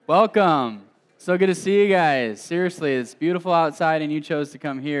Welcome. So good to see you guys. Seriously, it's beautiful outside, and you chose to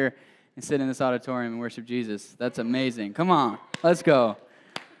come here and sit in this auditorium and worship Jesus. That's amazing. Come on, let's go.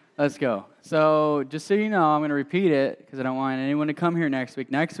 Let's go. So just so you know, I'm going to repeat it because I don't want anyone to come here next week.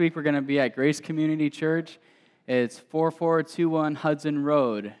 Next week, we're going to be at Grace Community Church. It's 4421 Hudson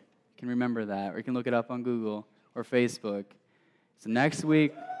Road. You can remember that, or you can look it up on Google or Facebook. So next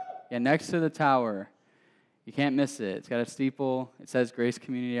week, next to the tower. You can't miss it. It's got a steeple. It says Grace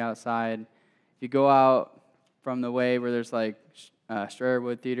Community outside. If you go out from the way where there's like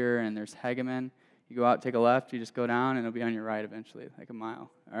Strayer-Wood Theater and there's Hageman, you go out, take a left, you just go down, and it'll be on your right eventually, like a mile.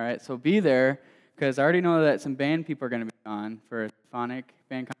 All right, so be there, because I already know that some band people are going to be on for a symphonic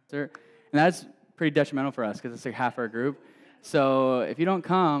band concert, and that's pretty detrimental for us, because it's like half our group. So if you don't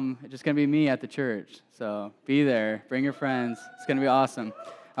come, it's just going to be me at the church. So be there. Bring your friends. It's going to be awesome.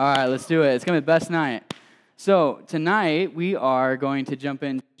 All right, let's do it. It's going to be the best night. So tonight, we are going to jump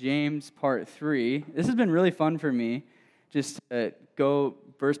into James part 3. This has been really fun for me, just to go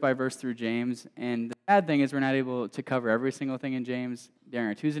verse by verse through James. And the bad thing is we're not able to cover every single thing in James during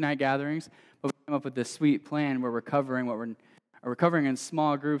our Tuesday night gatherings, but we came up with this sweet plan where we're covering we're covering in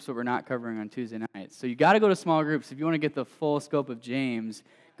small groups what we're not covering on Tuesday nights. So you got to go to small groups. If you want to get the full scope of James,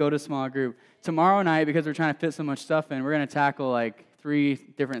 go to small group. Tomorrow night, because we're trying to fit so much stuff in, we're going to tackle like 3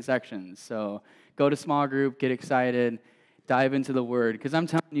 different sections. So go to small group, get excited, dive into the Word. Because I'm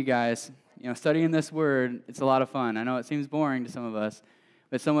telling you guys, studying this Word, it's a lot of fun. I know it seems boring to some of us,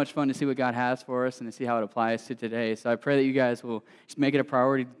 but it's so much fun to see what God has for us and to see how it applies to today. So I pray that you guys will just make it a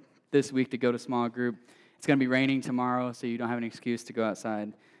priority this week to go to small group. It's going to be raining tomorrow, so you don't have an excuse to go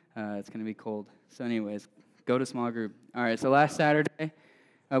outside. It's going to be cold. So anyways, go to small group. All right, so last Saturday,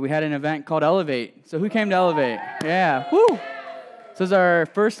 we had an event called Elevate. So who came to Elevate? Yeah, woo! So this is our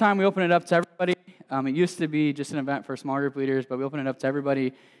first time we open it up to everybody. It used to be just an event for small group leaders, but we open it up to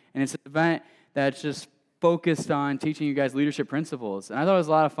everybody, and it's an event that's just focused on teaching you guys leadership principles. And I thought it was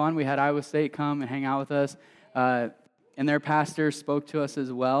a lot of fun. We had Iowa State come and hang out with us, and their pastor spoke to us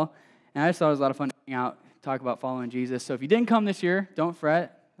as well. And I just thought it was a lot of fun to hang out, talk about following Jesus. So if you didn't come this year, don't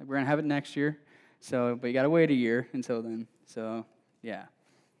fret. We're going to have it next year. But you got to wait a year until then. So, yeah,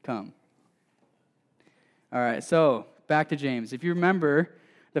 come. All right, so back to James. If you remember,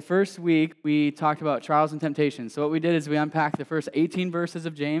 the first week we talked about trials and temptations. So what we did is we unpacked the first 18 verses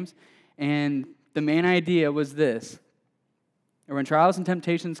of James, and the main idea was this. When trials and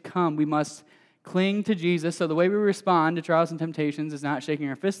temptations come, we must cling to Jesus. So the way we respond to trials and temptations is not shaking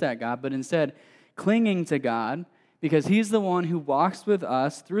our fist at God, but instead clinging to God, because He's the one who walks with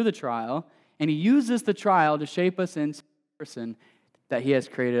us through the trial, and He uses the trial to shape us into the person that He has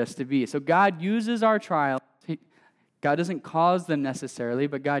created us to be. So God uses our trials. God doesn't cause them necessarily,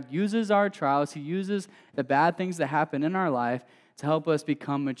 but God uses our trials. He uses the bad things that happen in our life to help us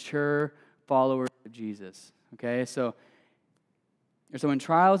become mature followers of Jesus. Okay, so when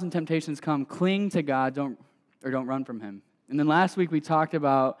trials and temptations come, cling to God, don't run from Him. And then last week we talked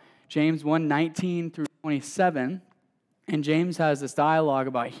about James 1:19 through 27, and James has this dialogue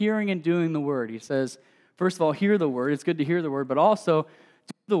about hearing and doing the Word. He says, first of all, hear the Word. It's good to hear the Word, but also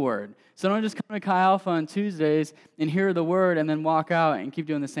do the Word. So don't just come to Chi Alpha on Tuesdays and hear the Word and then walk out and keep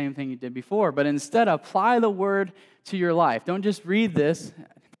doing the same thing you did before, but instead apply the Word to your life. Don't just read this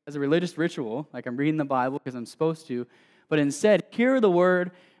as a religious ritual, like I'm reading the Bible because I'm supposed to, but instead hear the Word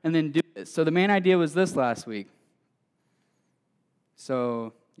and then do it. So the main idea was this last week.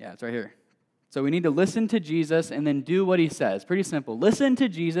 So, yeah, it's right here. So we need to listen to Jesus and then do what He says. Pretty simple. Listen to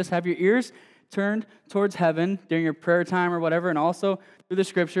Jesus. Have your ears turned towards heaven during your prayer time or whatever, and also through the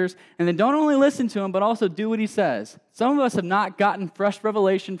Scriptures. And then don't only listen to Him, but also do what He says. Some of us have not gotten fresh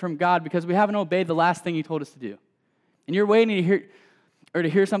revelation from God because we haven't obeyed the last thing He told us to do. And you're waiting to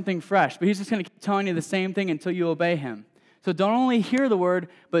hear something fresh, but He's just going to keep telling you the same thing until you obey Him. So don't only hear the Word,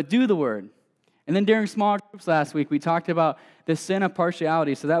 but do the Word. And then during small groups last week, we talked about the sin of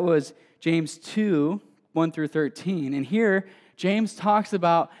partiality. So that was James 2:1 through 13. And here, James talks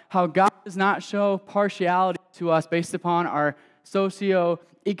about how God does not show partiality to us based upon our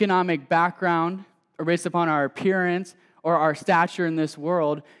socioeconomic background or based upon our appearance or our stature in this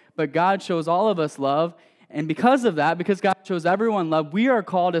world, but God shows all of us love. And because of that, because God shows everyone love, we are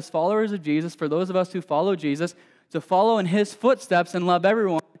called as followers of Jesus, for those of us who follow Jesus, to follow in His footsteps and love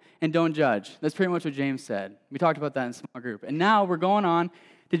everyone and don't judge. That's pretty much what James said. We talked about that in small group. And now we're going on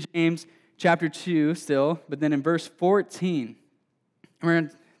to James chapter 2 still, but then in verse 14, we're going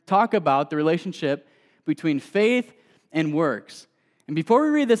to talk about the relationship between faith and works. And before we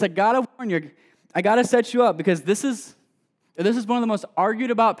read this, I got to warn you, I got to set you up, because this is one of the most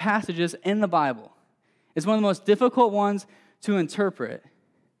argued about passages in the Bible. It's one of the most difficult ones to interpret.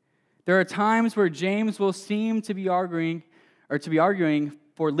 There are times where James will seem to be arguing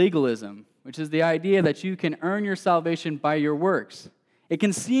for legalism, which is the idea that you can earn your salvation by your works. It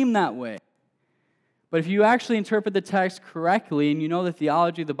can seem that way. But if you actually interpret the text correctly and you know the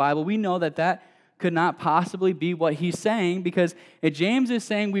theology of the Bible, we know that that could not possibly be what he's saying, because if James is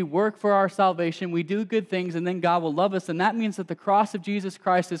saying we work for our salvation, we do good things, and then God will love us, then that means that the cross of Jesus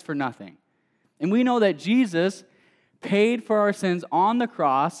Christ is for nothing. And we know that Jesus paid for our sins on the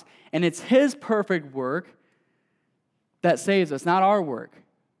cross, and it's his perfect work that saves us, not our work.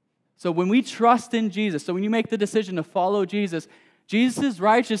 So when we trust in Jesus, so when you make the decision to follow Jesus, Jesus'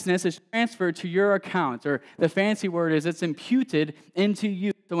 righteousness is transferred to your account, or the fancy word is it's imputed into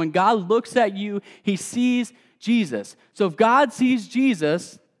you. So when God looks at you, he sees Jesus. So if God sees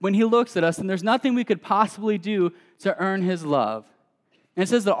Jesus when he looks at us, then there's nothing we could possibly do to earn his love. And it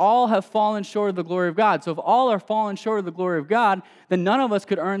says that all have fallen short of the glory of God. So if all are fallen short of the glory of God, then none of us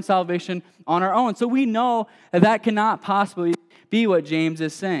could earn salvation on our own. So we know that that cannot possibly be what James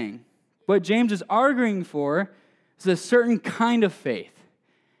is saying. What James is arguing for is a certain kind of faith.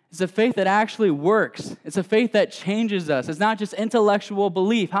 It's a faith that actually works. It's a faith that changes us. It's not just intellectual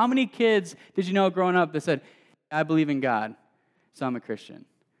belief. How many kids did you know growing up that said, I believe in God, so I'm a Christian?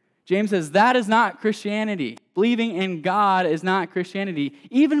 James says that is not Christianity. Believing in God is not Christianity.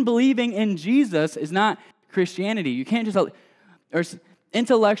 Even believing in Jesus is not Christianity. You can't just or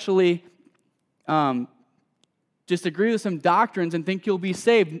intellectually just agree with some doctrines and think you'll be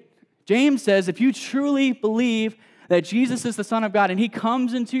saved. James says if you truly believe that Jesus is the Son of God and he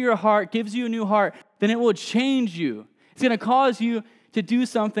comes into your heart, gives you a new heart, then it will change you. It's going to cause you to do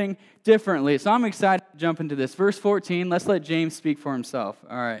something differently. So I'm excited to jump into this. Verse 14, let's let James speak for himself.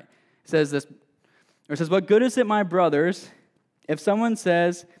 All right. It says this, or it says, what good is it, my brothers, if someone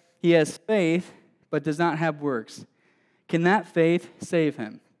says he has faith but does not have works? Can that faith save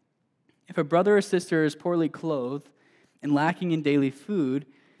him? If a brother or sister is poorly clothed and lacking in daily food,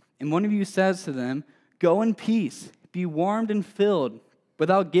 and one of you says to them, go in peace, be warmed and filled,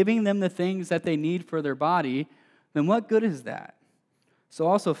 without giving them the things that they need for their body, then what good is that? So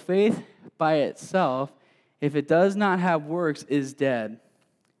also faith by itself, if it does not have works, is dead.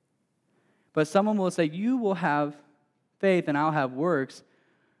 But someone will say, you will have faith and I'll have works.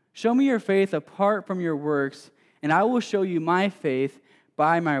 Show me your faith apart from your works, and I will show you my faith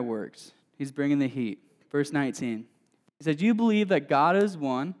by my works. He's bringing the heat. Verse 19. He said, you believe that God is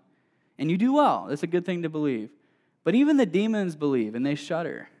one, and you do well. That's a good thing to believe. But even the demons believe, and they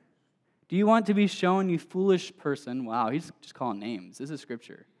shudder. Do you want to be shown, you foolish person? Wow, he's just calling names. This is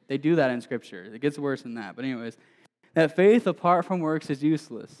Scripture. They do that in Scripture. It gets worse than that. But anyways, that faith apart from works is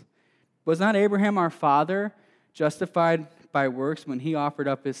useless. Was not Abraham our father justified by works when he offered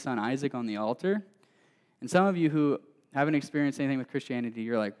up his son Isaac on the altar? And some of you who haven't experienced anything with Christianity,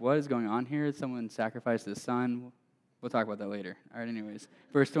 you're like, what is going on here? Someone sacrificed his son? We'll talk about that later. All right, anyways.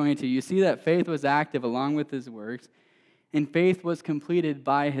 Verse 22, you see that faith was active along with his works, and faith was completed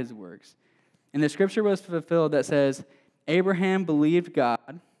by his works. And the scripture was fulfilled that says, Abraham believed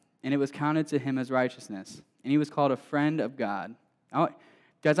God, and it was counted to him as righteousness. And he was called a friend of God.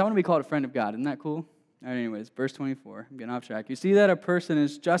 Guys, I want to be called a friend of God. Isn't that cool? All right, anyways, verse 24. I'm getting off track. You see that a person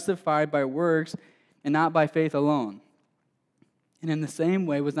is justified by works and not by faith alone. And in the same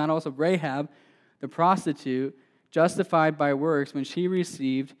way was not also Rahab, the prostitute, justified by works when she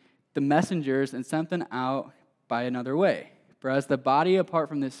received the messengers and sent them out by another way. For as the body apart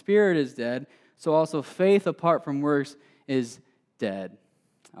from the spirit is dead, so also faith apart from works is dead.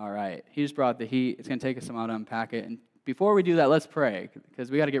 All right, he just brought the heat. It's going to take us some while to unpack it. And before we do that, let's pray, because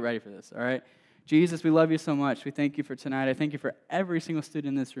we got to get ready for this, all right? Jesus, we love you so much. We thank you for tonight. I thank you for every single student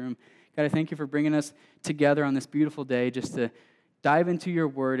in this room. God, I thank you for bringing us together on this beautiful day just to dive into your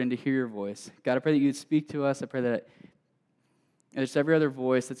word and to hear your voice. God, I pray that you'd speak to us. I pray that just every other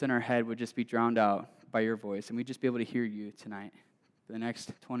voice that's in our head would just be drowned out by your voice, and we'd just be able to hear you tonight for the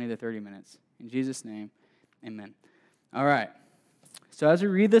next 20 to 30 minutes. In Jesus' name, amen. All right. So as we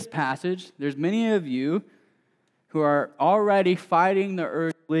read this passage, there's many of you who are already fighting the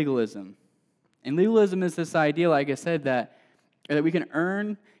urge of legalism. And legalism is this idea, like I said, that we can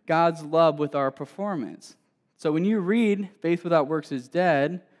earn God's love with our performance. So when you read faith without works is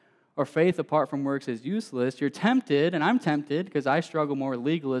dead, or faith apart from works is useless, you're tempted, and I'm tempted, because I struggle more with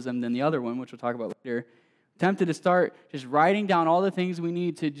legalism than the other one, which we'll talk about later, tempted to start just writing down all the things we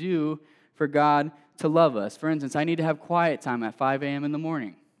need to do for God to love us. For instance, I need to have quiet time at 5 a.m. in the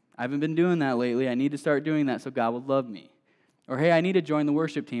morning. I haven't been doing that lately. I need to start doing that so God will love me. Or, hey, I need to join the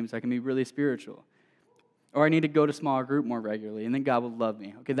worship team so I can be really spiritual. Or I need to go to small group more regularly, and then God will love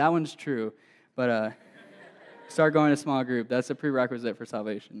me. Okay, that one's true. But Start going to small group. That's a prerequisite for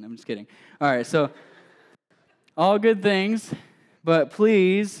salvation. I'm just kidding. All right, so all good things, but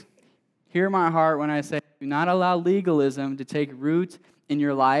please hear my heart when I say do not allow legalism to take root in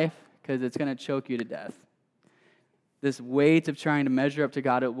your life because it's going to choke you to death. This weight of trying to measure up to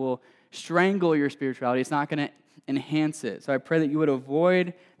God, it will strangle your spirituality. It's not going to enhance it. So I pray that you would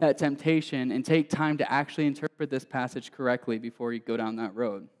avoid that temptation and take time to actually interpret this passage correctly before you go down that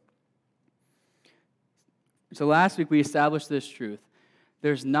road. So last week we established this truth.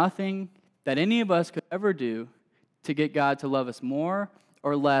 There's nothing that any of us could ever do to get God to love us more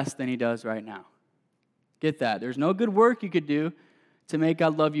or less than he does right now. Get that. There's no good work you could do to make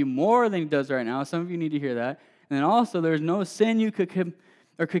God love you more than he does right now. Some of you need to hear that. And then also there's no sin you could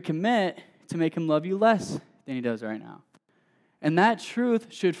commit to make him love you less than he does right now. And that truth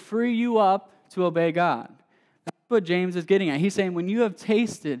should free you up to obey God. That's what James is getting at. He's saying when you have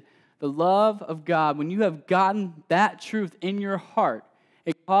tasted the love of God, when you have gotten that truth in your heart,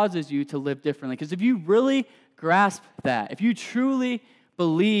 it causes you to live differently. Because if you really grasp that, if you truly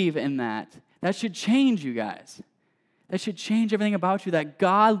believe in that, that should change you guys. That should change everything about you, that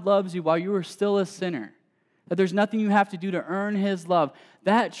God loves you while you are still a sinner, that there's nothing you have to do to earn his love.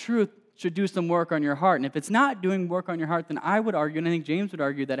 That truth should do some work on your heart. And if it's not doing work on your heart, then I would argue, and I think James would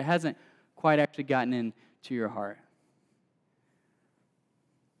argue, that it hasn't quite actually gotten into your heart.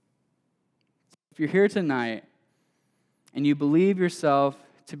 If you're here tonight and you believe yourself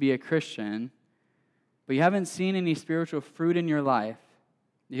to be a Christian, but you haven't seen any spiritual fruit in your life,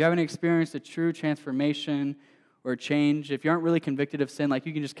 you haven't experienced a true transformation or change, if you aren't really convicted of sin, like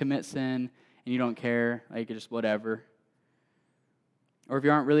you can just commit sin and you don't care, like you just whatever, or if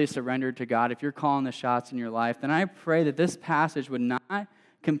you aren't really surrendered to God, if you're calling the shots in your life, then I pray that this passage would not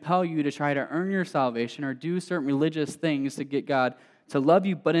compel you to try to earn your salvation or do certain religious things to get God to love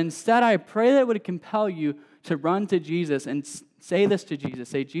you, but instead I pray that it would compel you to run to Jesus and say this to Jesus.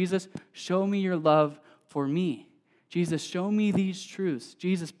 Say, Jesus, show me your love for me. Jesus, show me these truths.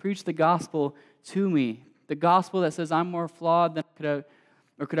 Jesus, preach the gospel to me. The gospel that says I'm more flawed than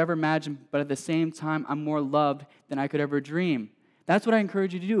I could ever imagine, but at the same time, I'm more loved than I could ever dream. That's what I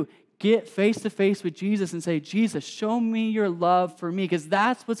encourage you to do. Get face to face with Jesus and say, Jesus, show me your love for me, because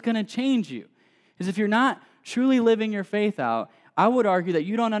that's what's going to change you. Because if you're not truly living your faith out, I would argue that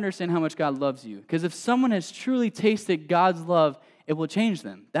you don't understand how much God loves you. Because if someone has truly tasted God's love, it will change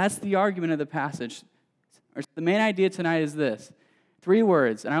them. That's the argument of the passage. The main idea tonight is this. 3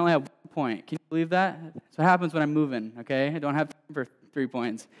 words, and I only have 1 point. Can you believe that? That's what happens when I'm moving, okay? I don't have time for 3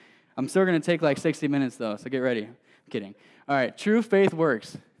 points. I'm still going to take like 60 minutes, though, so get ready. I'm kidding. All right, true faith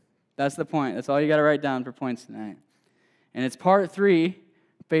works. That's the point. That's all you got to write down for points tonight. And it's part 3,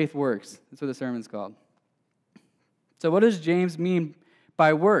 faith works. That's what the sermon's called. So what does James mean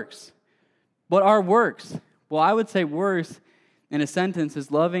by works? What are works? Well, I would say works in a sentence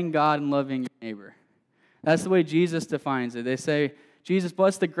is loving God and loving your neighbor. That's the way Jesus defines it. They say, Jesus,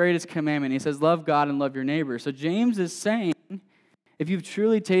 what's the greatest commandment? He says, love God and love your neighbor. So James is saying, if you've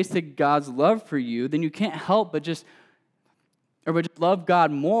truly tasted God's love for you, then you can't help but just love God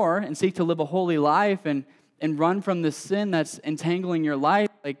more and seek to live a holy life and run from the sin that's entangling your life.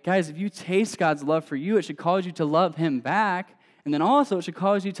 Like, guys, if you taste God's love for you, it should cause you to love him back. And then also it should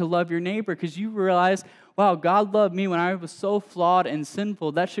cause you to love your neighbor because you realize, wow, God loved me when I was so flawed and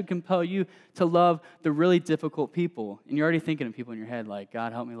sinful. That should compel you to love the really difficult people. And you're already thinking of people in your head like,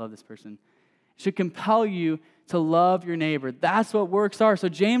 God, help me love this person. It should compel you to love your neighbor. That's what works are. So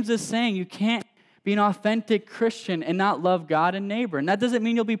James is saying you can't be an authentic Christian and not love God and neighbor. And that doesn't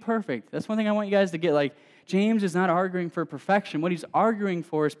mean you'll be perfect. That's one thing I want you guys to get. Like, James is not arguing for perfection. What he's arguing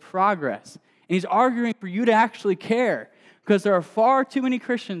for is progress. And he's arguing for you to actually care. Because there are far too many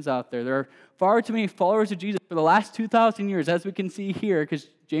Christians out there. There are far too many followers of Jesus for the last 2,000 years, as we can see here, because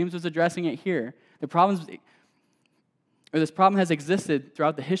James was addressing it here. This problem has existed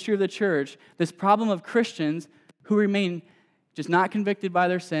throughout the history of the church, this problem of Christians who remain just not convicted by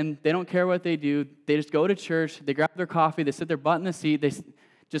their sin. They don't care what they do. They just go to church, they grab their coffee, they sit their butt in the seat, they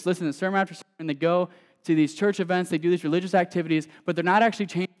just listen to sermon after sermon, they go to these church events, they do these religious activities, but they're not actually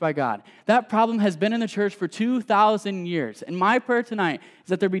changed by God. That problem has been in the church for 2,000 years. And my prayer tonight is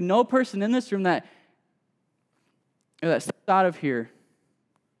that there be no person in this room that steps out of here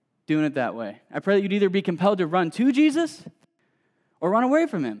doing it that way. I pray that you'd either be compelled to run to Jesus or run away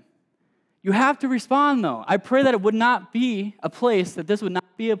from him. You have to respond, though. I pray that it would not be a place, that this would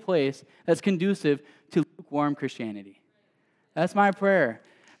not be a place that's conducive to lukewarm Christianity. That's my prayer.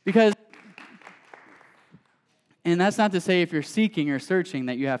 And that's not to say if you're seeking or searching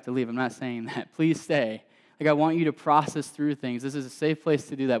that you have to leave. I'm not saying that. Please stay. Like, I want you to process through things. This is a safe place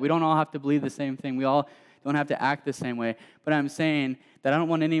to do that. We don't all have to believe the same thing. We all don't have to act the same way. But I'm saying that I don't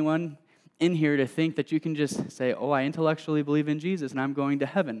want anyone in here to think that you can just say, oh, I intellectually believe in Jesus and I'm going to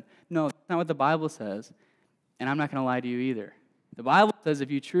heaven. No, that's not what the Bible says. And I'm not going to lie to you either. The Bible says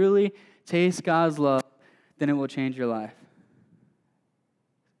if you truly taste God's love, then it will change your life.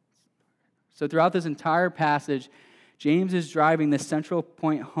 So throughout this entire passage, James is driving this central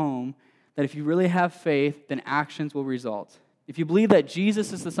point home that if you really have faith, then actions will result. If you believe that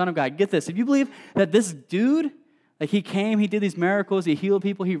Jesus is the Son of God, get this. If you believe that this dude, like he came, he did these miracles, he healed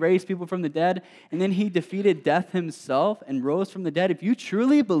people, he raised people from the dead, and then he defeated death himself and rose from the dead. If you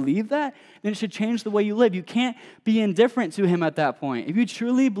truly believe that, then it should change the way you live. You can't be indifferent to him at that point. If you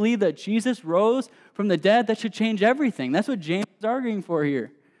truly believe that Jesus rose from the dead, that should change everything. That's what James is arguing for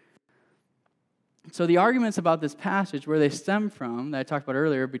here. So the arguments about this passage, where they stem from, that I talked about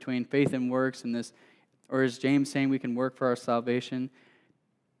earlier, between faith and works and this, or is James saying we can work for our salvation?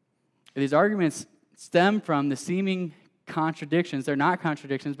 These arguments stem from the seeming contradictions. They're not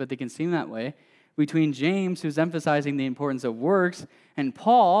contradictions, but they can seem that way, between James, who's emphasizing the importance of works, and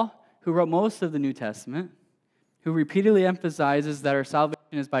Paul, who wrote most of the New Testament, who repeatedly emphasizes that our salvation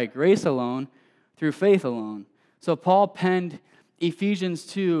is by grace alone, through faith alone. So Paul penned Ephesians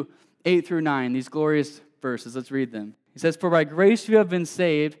 2, 8 through 9, these glorious verses. Let's read them. He says, "For by grace you have been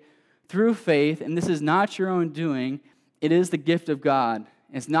saved through faith, and this is not your own doing. It is the gift of God.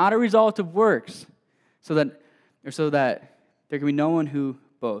 It's not a result of works, so that there can be no one who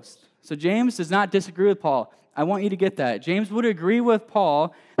boasts." So James does not disagree with Paul. I want you to get that. James would agree with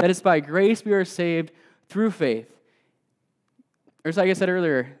Paul that it's by grace we are saved through faith. Or as like I said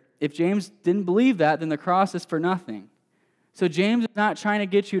earlier, if James didn't believe that, then the cross is for nothing. So James is not trying to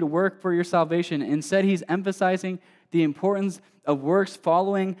get you to work for your salvation. Instead, he's emphasizing the importance of works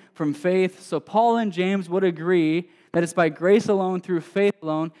following from faith. So Paul and James would agree that it's by grace alone, through faith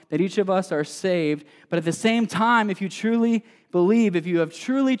alone, that each of us are saved. But at the same time, if you truly believe, if you have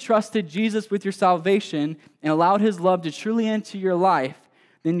truly trusted Jesus with your salvation and allowed his love to truly enter your life,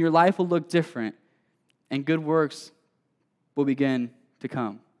 then your life will look different and good works will begin to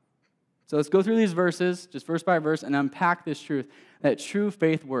come. So let's go through these verses, just verse by verse, and unpack this truth, that true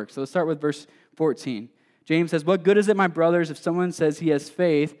faith works. So let's start with verse 14. James says, "What good is it, my brothers, if someone says he has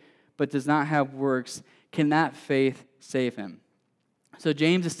faith but does not have works? Can that faith save him?" So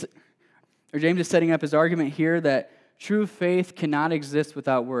James is setting up his argument here that true faith cannot exist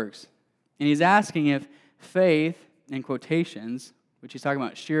without works. And he's asking if faith, in quotations, which he's talking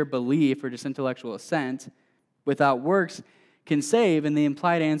about sheer belief or just intellectual assent, without works can save, and the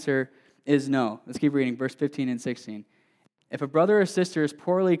implied answer is no. Let's keep reading, verse 15 and 16. "If a brother or sister is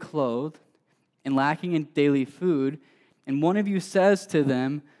poorly clothed and lacking in daily food, and one of you says to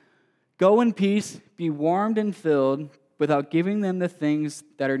them, 'Go in peace, be warmed and filled,' without giving them the things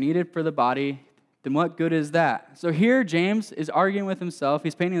that are needed for the body, then what good is that?" So here James is arguing with himself.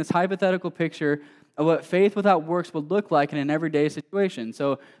 He's painting this hypothetical picture of what faith without works would look like in an everyday situation.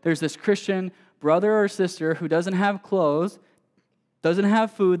 So there's this Christian brother or sister who doesn't have clothes, doesn't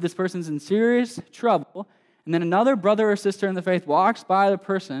have food. This person's in serious trouble. And then another brother or sister in the faith walks by the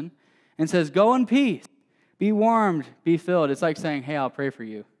person and says, "Go in peace, be warmed, be filled." It's like saying, "Hey, I'll pray for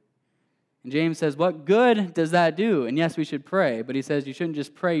you." And James says, what good does that do? And yes, we should pray, but he says you shouldn't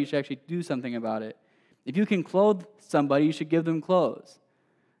just pray, you should actually do something about it. If you can clothe somebody, you should give them clothes.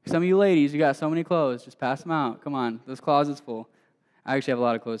 Some of you ladies, you got so many clothes, just pass them out. Come on, this closet's full. I actually have a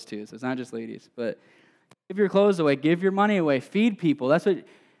lot of clothes too, so it's not just ladies. But give your clothes away, give your money away, feed people. That's what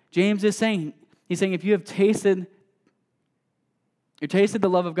James is saying. He's saying if you have tasted the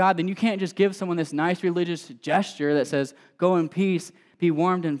love of God, then you can't just give someone this nice religious gesture that says, "Go in peace, be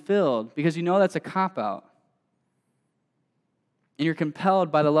warmed and filled," because you know that's a cop-out. And you're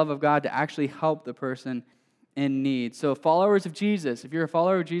compelled by the love of God to actually help the person in need. So followers of Jesus, if you're a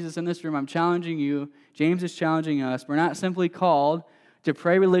follower of Jesus in this room, I'm challenging you. James is challenging us. We're not simply called to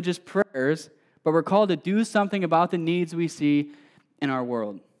pray religious prayers, but we're called to do something about the needs we see in our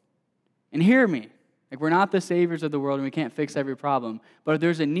world. And hear me. Like, we're not the saviors of the world and we can't fix every problem. But if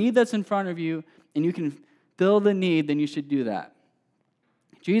there's a need that's in front of you and you can fill the need, then you should do that.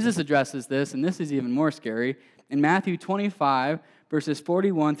 Jesus addresses this, and this is even more scary, in Matthew 25, verses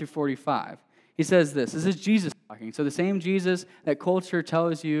 41 through 45. He says this. This is Jesus talking. So the same Jesus that culture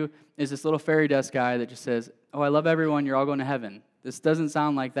tells you is this little fairy dust guy that just says, "Oh, I love everyone, you're all going to heaven." This doesn't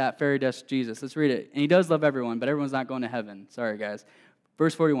sound like that fairy dust Jesus. Let's read it. And he does love everyone, but everyone's not going to heaven. Sorry, guys.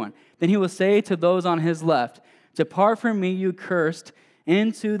 Verse 41. "Then he will say to those on his left, 'Depart from me, you cursed,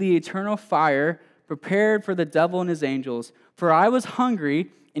 into the eternal fire prepared for the devil and his angels. For I was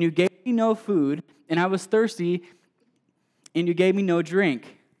hungry, and you gave me no food, and I was thirsty, and you gave me no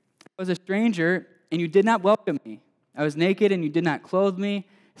drink. I was a stranger, and you did not welcome me. I was naked, and you did not clothe me,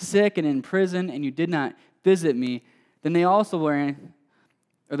 sick and in prison, and you did not visit me. Then they also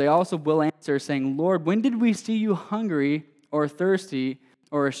will answer, saying, Lord, when did we see you hungry or thirsty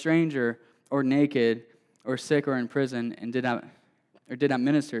or a stranger or naked or sick or in prison and did not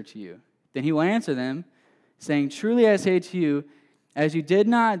minister to you? Then he will answer them, saying, truly I say to you, as you did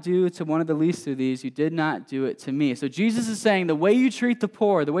not do to one of the least of these, you did not do it to me. So Jesus is saying the way you treat the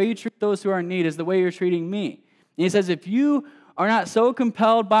poor, the way you treat those who are in need is the way you're treating me. And he says, if you are not so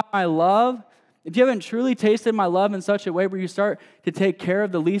compelled by my love, if you haven't truly tasted my love in such a way where you start to take care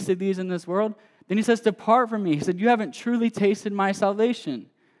of the least of these in this world, then he says, depart from me. He said, you haven't truly tasted my salvation.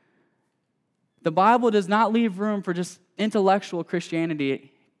 The Bible does not leave room for just intellectual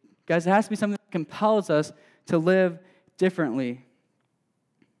Christianity. Guys, it has to be something that compels us to live differently.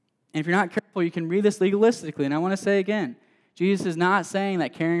 And if you're not careful, you can read this legalistically. And I want to say again, Jesus is not saying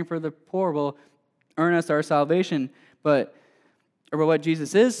that caring for the poor will earn us our salvation, but what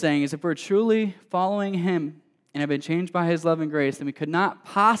Jesus is saying is if we're truly following him and have been changed by his love and grace, then we could not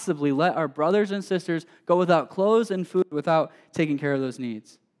possibly let our brothers and sisters go without clothes and food without taking care of those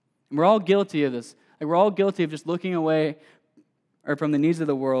needs. And we're all guilty of this. Like we're all guilty of just looking away or from the needs of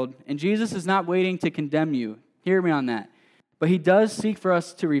the world. And Jesus is not waiting to condemn you. Hear me on that. But he does seek for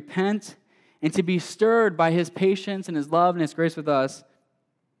us to repent and to be stirred by his patience and his love and his grace with us,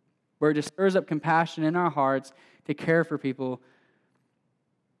 where it just stirs up compassion in our hearts to care for people,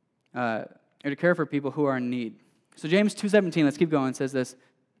 or to care for people who are in need. So James 2:17, let's keep going, says this.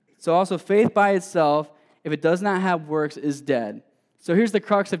 So also faith by itself, if it does not have works, is dead. So here's the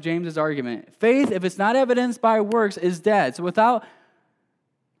crux of James's argument. Faith, if it's not evidenced by works, is dead. So without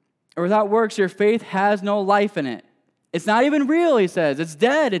works, your faith has no life in it. It's not even real, he says. It's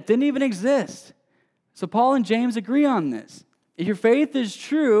dead. It didn't even exist. So Paul and James agree on this. If your faith is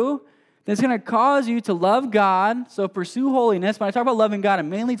true, then it's going to cause you to love God, so pursue holiness. When I talk about loving God, I'm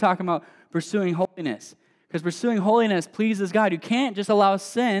mainly talking about pursuing holiness, because pursuing holiness pleases God. You can't just allow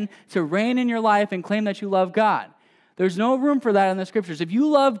sin to reign in your life and claim that you love God. There's no room for that in the scriptures. If you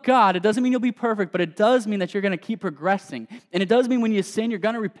love God, it doesn't mean you'll be perfect, but it does mean that you're going to keep progressing. And it does mean when you sin, you're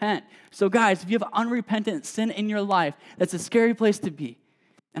going to repent. So guys, if you have unrepentant sin in your life, that's a scary place to be.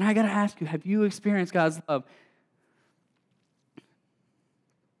 And I got to ask you, have you experienced God's love?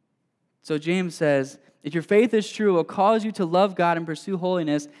 So James says, if your faith is true, it will cause you to love God and pursue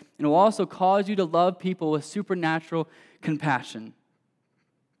holiness, and it will also cause you to love people with supernatural compassion.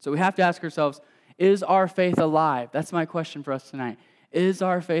 So we have to ask ourselves, is our faith alive? That's my question for us tonight. Is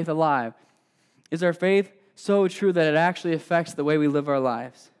our faith alive? Is our faith so true that it actually affects the way we live our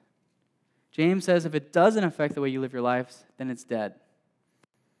lives? James says if it doesn't affect the way you live your lives, then it's dead.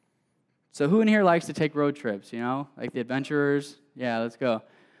 So who in here likes to take road trips, like the adventurers? Yeah, let's go.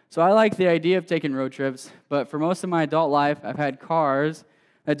 So I like the idea of taking road trips, but for most of my adult life, I've had cars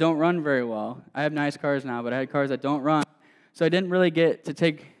that don't run very well. I have nice cars now, but I had cars that don't run. So I didn't really get to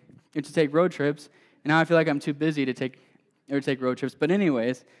take road trips, and now I feel like I'm too busy to take road trips. But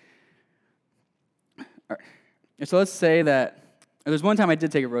anyways, so let's say that there's one time I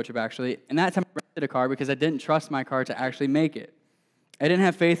did take a road trip, actually, and that time I rented a car because I didn't trust my car to actually make it. I didn't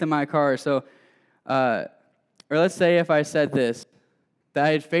have faith in my car, or let's say if I said this, that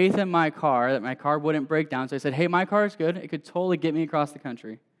I had faith in my car, that my car wouldn't break down, so I said, hey, my car is good, it could totally get me across the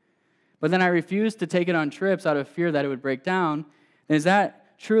country. But then I refused to take it on trips out of fear that it would break down, then is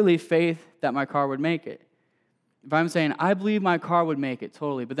that truly faith that my car would make it? If I'm saying, I believe my car would make it,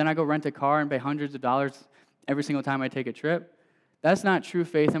 totally, but then I go rent a car and pay hundreds of dollars every single time I take a trip, that's not true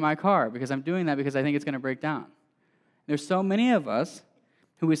faith in my car, because I'm doing that because I think it's going to break down. There's so many of us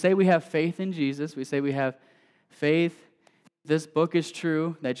who we say we have faith in Jesus, we say we have faith, this book is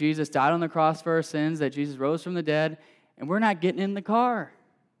true, that Jesus died on the cross for our sins, that Jesus rose from the dead, and we're not getting in the car.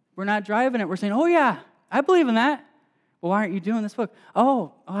 We're not driving it. We're saying, oh yeah, I believe in that. Well, why aren't you doing this book?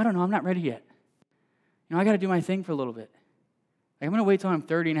 Oh, I don't know, I'm not ready yet. I got to do my thing for a little bit. I'm going to wait till I'm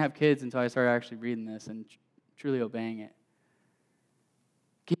 30 and have kids until I start actually reading this and truly obeying it.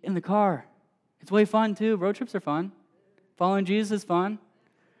 Get in the car. It's way fun too. Road trips are fun. Following Jesus is fun.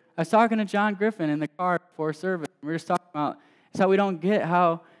 I was talking to John Griffin in the car before service. We were just talking about it's how we don't get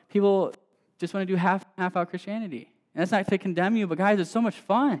how people just want to do half-out Christianity. And that's not to condemn you, but guys, it's so much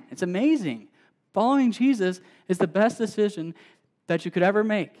fun. It's amazing. Following Jesus is the best decision that you could ever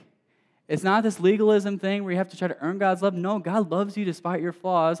make. It's not this legalism thing where you have to try to earn God's love. No, God loves you despite your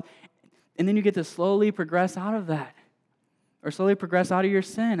flaws, and then you get to slowly progress out of that, or slowly progress out of your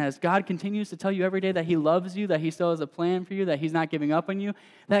sin as God continues to tell you every day that he loves you, that he still has a plan for you, that he's not giving up on you.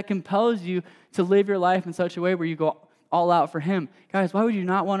 That compels you to live your life in such a way where you go all out for him. Guys, why would you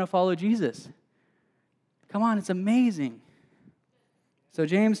not want to follow Jesus? Come on, it's amazing. So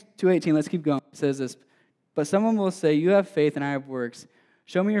James 2:18, let's keep going. It says this, but someone will say, you have faith and I have works.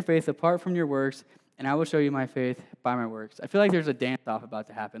 Show me your faith apart from your works, and I will show you my faith by my works. I feel like there's a dance-off about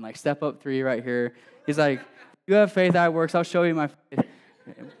to happen, like step up 3 right here. He's like, you have faith, I have works, I'll show you my faith.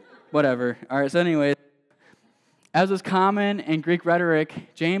 Whatever. All right, so anyway, as was common in Greek rhetoric,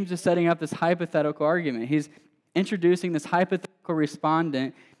 James is setting up this hypothetical argument. He's introducing this hypothetical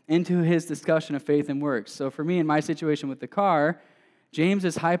respondent into his discussion of faith and works. So for me, in my situation with the car,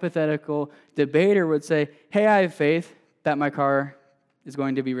 James's hypothetical debater would say, hey, I have faith that my car is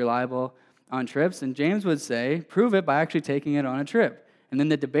going to be reliable on trips. And James would say, prove it by actually taking it on a trip. And then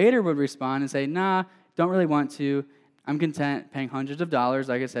the debater would respond and say, nah, don't really want to. I'm content paying hundreds of dollars,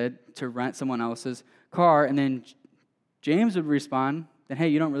 like I said, to rent someone else's car. And then James would respond, then, hey,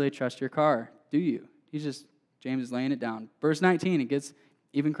 you don't really trust your car, do you? James is laying it down. Verse 19, it gets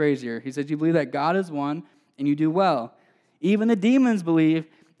even crazier. He says, you believe that God is one, and you do well. Even the demons believe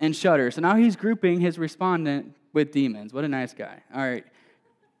and shudder. So now he's grouping his respondent with demons. What a nice guy. All right.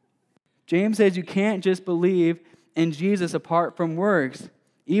 James says you can't just believe in Jesus apart from works.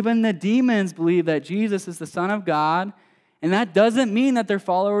 Even the demons believe that Jesus is the Son of God, and that doesn't mean that they're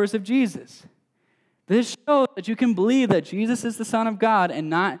followers of Jesus. This shows that you can believe that Jesus is the Son of God and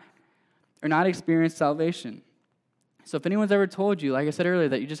not experience salvation. So if anyone's ever told you, like I said earlier,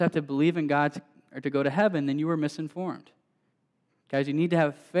 that you just have to believe in God to go to heaven, then you were misinformed. Guys, you need to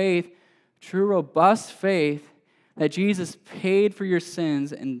have faith, true, robust faith, that Jesus paid for your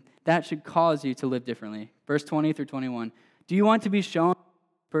sins, and that should cause you to live differently. Verse 20 through 21. Do you want to be shown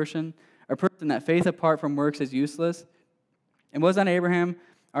a person that faith apart from works is useless? And was not Abraham,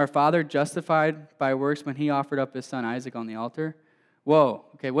 our father, justified by works when he offered up his son Isaac on the altar? Whoa,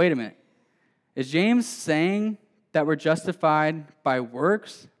 okay, wait a minute. Is James saying that we're justified by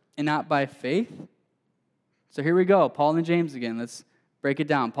works and not by faith? So here we go, Paul and James again. Let's break it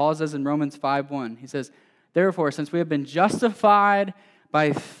down. Paul says in Romans 5:1, he says, therefore, since we have been justified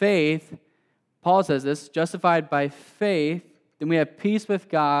by faith, Paul says this, justified by faith, then we have peace with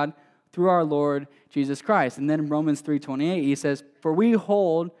God through our Lord Jesus Christ. And then in Romans 3:28, he says, for we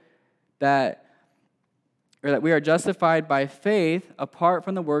hold that we are justified by faith apart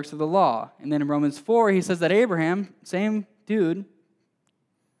from the works of the law. And then in Romans 4, he says that Abraham, same dude.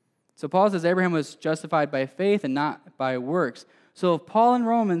 So Paul says Abraham was justified by faith and not by works. So if Paul in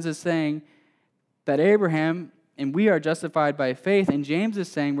Romans is saying that Abraham and we are justified by faith, and James is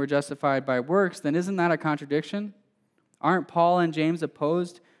saying we're justified by works, then isn't that a contradiction? Aren't Paul and James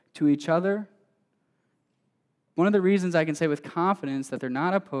opposed to each other? One of the reasons I can say with confidence that they're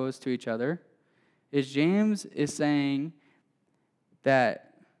not opposed to each other is James is saying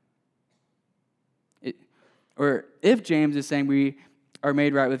that, if James is saying we are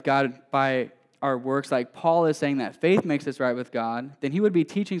made right with God by our works, like Paul is saying that faith makes us right with God, then he would be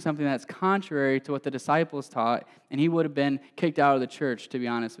teaching something that's contrary to what the disciples taught, and he would have been kicked out of the church, to be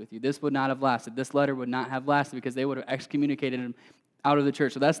honest with you. This would not have lasted. This letter would not have lasted because they would have excommunicated him out of the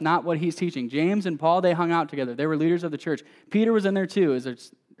church. So that's not what he's teaching. James and Paul, they hung out together. They were leaders of the church. Peter was in there too. It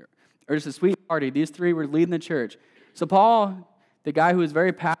was just a sweet party. These three were leading the church. So Paul, the guy who was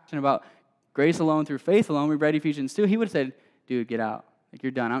very passionate about grace alone through faith alone, we read Ephesians 2, he would have said, dude, get out. Like,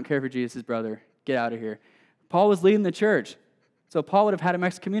 you're done. I don't care if you're Jesus' brother. Get out of here. Paul was leading the church. So Paul would have had him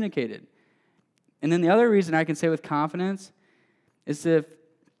excommunicated. And then the other reason I can say with confidence is or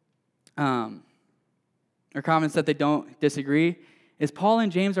confidence that they don't disagree, is Paul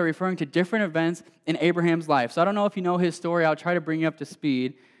and James are referring to different events in Abraham's life. So I don't know if you know his story. I'll try to bring you up to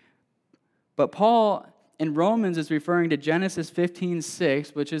speed. But Paul in Romans is referring to Genesis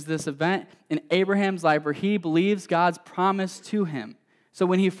 15:6, which is this event in Abraham's life where he believes God's promise to him. So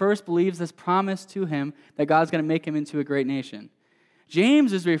when he first believes this promise to him that God's going to make him into a great nation.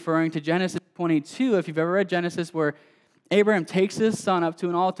 James is referring to Genesis 22, if you've ever read Genesis, where Abraham takes his son up to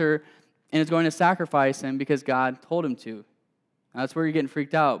an altar and is going to sacrifice him because God told him to. Now, that's where you're getting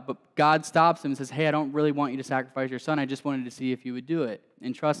freaked out. But God stops him and says, hey, I don't really want you to sacrifice your son. I just wanted to see if you would do it.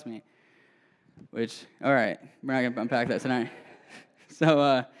 And trust me. Which, all right, we're not going to unpack that tonight.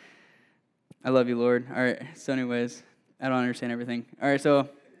 So, I love you, Lord. All right, so anyways, I don't understand everything. All right, so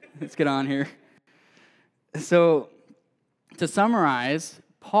let's get on here. So, to summarize,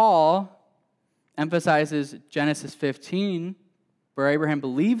 Paul emphasizes Genesis 15, where Abraham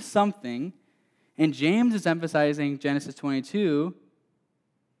believes something, and James is emphasizing Genesis 22,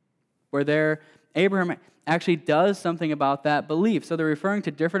 where Abraham actually does something about that belief. So they're referring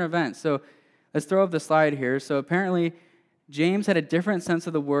to different events. So let's throw up the slide here. So apparently, James had a different sense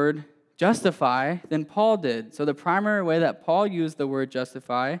of the word justify than Paul did. So the primary way that Paul used the word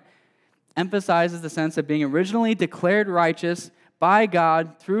justify emphasizes the sense of being originally declared righteous by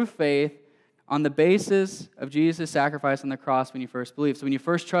God through faith on the basis of Jesus' sacrifice on the cross when you first believe. So when you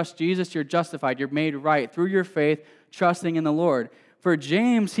first trust Jesus, you're justified. You're made right through your faith, trusting in the Lord. For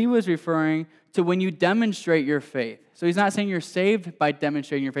James, he was referring to when you demonstrate your faith. So he's not saying you're saved by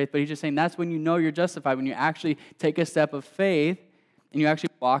demonstrating your faith, but he's just saying that's when you know you're justified, when you actually take a step of faith and you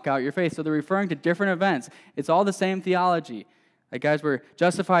actually walk out your faith. So they're referring to different events. It's all the same theology. Like, guys, we're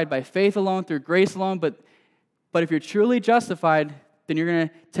justified by faith alone, through grace alone, but if you're truly justified, then you're going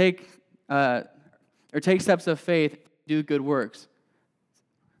to take steps of faith, do good works.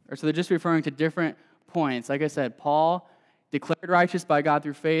 Or so they're just referring to different points. Like I said, Paul, declared righteous by God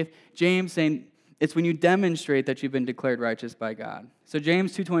through faith. James saying it's when you demonstrate that you've been declared righteous by God. So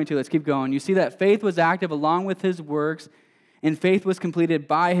James 2:22, let's keep going. You see that faith was active along with his works, and faith was completed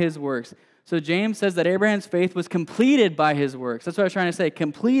by his works. So James says that Abraham's faith was completed by his works. That's what I was trying to say.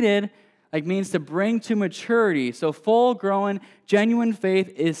 Completed means to bring to maturity. So full-grown, genuine faith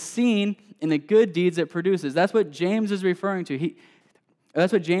is seen in the good deeds it produces. That's what James is referring to.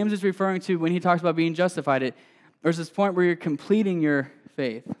 That's what James is referring to when he talks about being justified. There's this point where you're completing your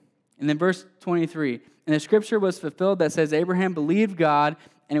faith. And then verse 23, and the scripture was fulfilled that says, Abraham believed God,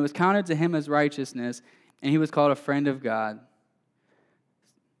 and it was counted to him as righteousness, and he was called a friend of God.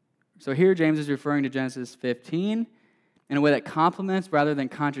 So here James is referring to Genesis 15 in a way that complements rather than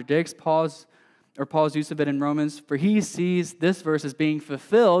contradicts Paul's use of it in Romans, for he sees this verse as being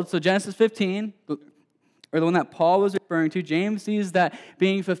fulfilled. So Genesis 15, or the one that Paul was referring to, James sees that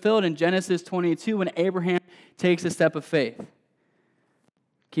being fulfilled in Genesis 22 when Abraham takes a step of faith.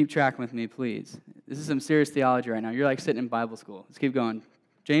 Keep track with me, please. This is some serious theology right now. You're like sitting in Bible school. Let's keep going.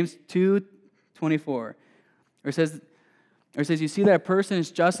 James 2:24. It says, you see that a person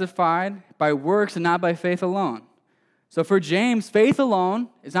is justified by works and not by faith alone. So for James, faith alone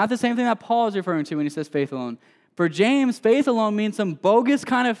is not the same thing that Paul is referring to when he says faith alone. For James, faith alone means some bogus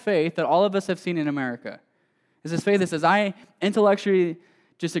kind of faith that all of us have seen in America. It's this faith that says, I intellectually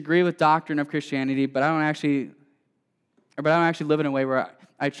just agree with doctrine of Christianity, but I don't actually live in a way where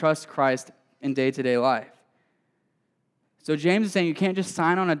I trust Christ in day-to-day life. So James is saying you can't just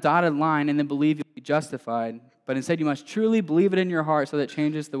sign on a dotted line and then believe you'll be justified, but instead you must truly believe it in your heart so that it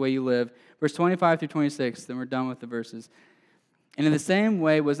changes the way you live. Verse 25 through 26, then we're done with the verses. And in the same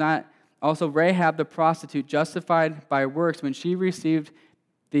way was not also Rahab the prostitute justified by works when she received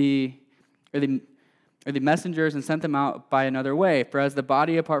the messengers and sent them out by another way? For as the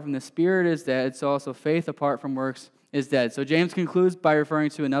body apart from the spirit is dead, so also faith apart from works is dead. So James concludes by referring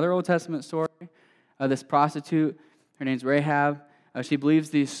to another Old Testament story of this prostitute. Her name's Rahab. She believes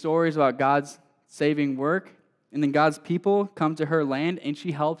these stories about God's saving work, and then God's people come to her land, and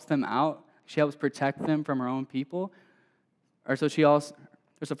she helps them out. She helps protect them from her own people. So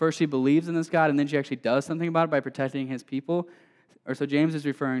first she believes in this God, and then she actually does something about it by protecting his people. So James is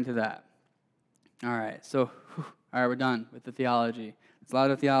referring to that. All right, we're done with the theology. It's a lot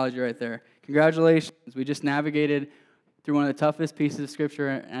of theology right there. Congratulations. We just navigated through one of the toughest pieces of Scripture,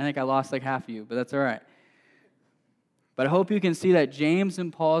 and I think I lost like half of you, but that's all right. But I hope you can see that James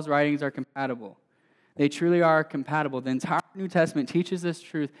and Paul's writings are compatible. They truly are compatible. The entire New Testament teaches this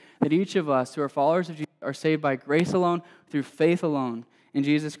truth, that each of us who are followers of Jesus are saved by grace alone, through faith alone in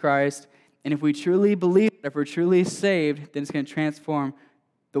Jesus Christ. And if we truly believe, if we're truly saved, then it's going to transform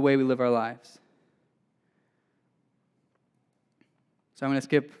the way we live our lives. So I'm going to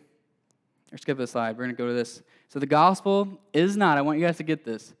skip a slide. We're going to go to this. So the gospel is not, I want you guys to get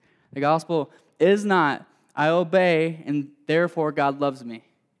this. The gospel is not, I obey and therefore God loves me.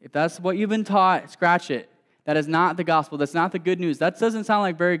 If that's what you've been taught, scratch it. That is not the gospel. That's not the good news. That doesn't sound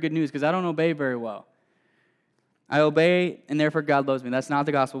like very good news because I don't obey very well. I obey and therefore God loves me. That's not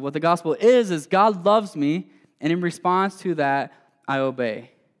the gospel. What the gospel is God loves me, and in response to that, I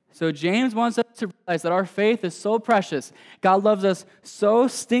obey. So James wants us to realize that our faith is so precious. God loves us so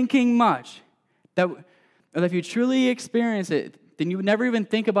stinking much that if you truly experience it, then you would never even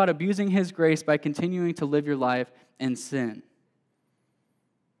think about abusing his grace by continuing to live your life in sin.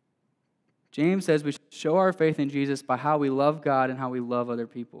 James says we should show our faith in Jesus by how we love God and how we love other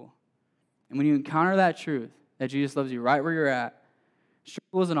people. And when you encounter that truth, that Jesus loves you right where you're at,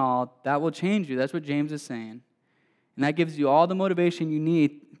 struggles and all, that will change you. That's what James is saying. And that gives you all the motivation you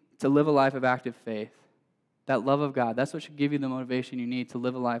need to live a life of active faith. That love of God, that's what should give you the motivation you need to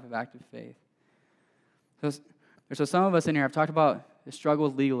live a life of active faith. So some of us in here have talked about the struggle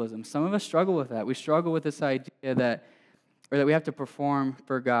with legalism. Some of us struggle with that. We struggle with this idea that we have to perform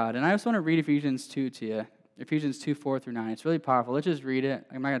for God. And I just want to read Ephesians 2 to you. Ephesians 2, 4 through 9. It's really powerful. Let's just read it.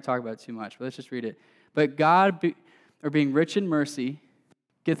 I'm not going to talk about it too much, but let's just read it. But God, being rich in mercy,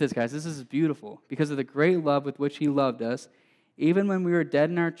 Get this, guys. This is beautiful. Because of the great love with which he loved us, even when we were dead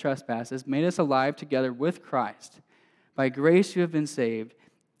in our trespasses, made us alive together with Christ. By grace you have been saved,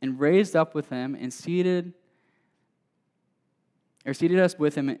 and raised up with him, and seated us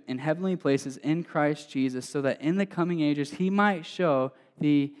with him in heavenly places in Christ Jesus, so that in the coming ages he might show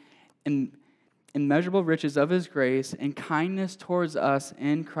the immeasurable riches of his grace and kindness towards us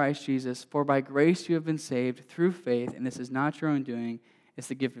in Christ Jesus. For by grace you have been saved through faith, and this is not your own doing, it's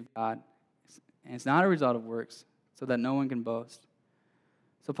the gift of God. And it's not a result of works, so that no one can boast.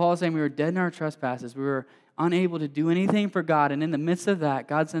 So Paul is saying we were dead in our trespasses. We were unable to do anything for God, and in the midst of that,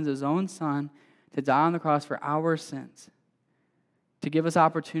 God sends his own Son to die on the cross for our sins, to give us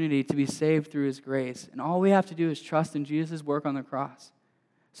opportunity to be saved through his grace. And all we have to do is trust in Jesus' work on the cross.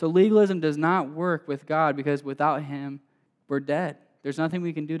 So legalism does not work with God, because without him, we're dead. There's nothing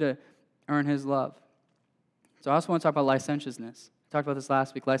we can do to earn his love. So I also want to talk about licentiousness. I talked about this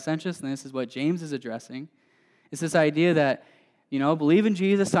last week. Licentiousness is what James is addressing. It's this idea that, believe in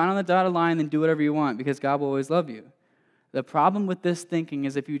Jesus, sign on the dotted line, then do whatever you want, because God will always love you. The problem with this thinking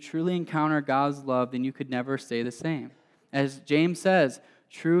is if you truly encounter God's love, then you could never stay the same. As James says,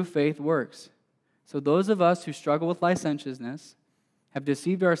 true faith works. So those of us who struggle with licentiousness have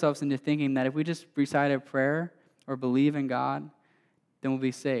deceived ourselves into thinking that if we just recite a prayer or believe in God, then we'll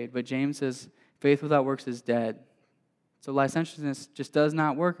be saved. But James says faith without works is dead. So licentiousness just does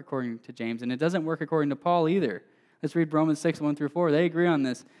not work according to James, and it doesn't work according to Paul either. Let's read Romans 6, 1-4. They agree on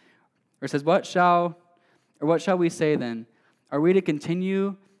this. Where it says, what shall we say then? Are we to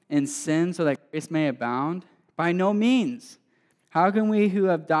continue in sin so that grace may abound? By no means. How can we who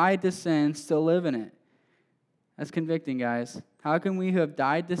have died to sin still live in it? That's convicting, guys. How can we who have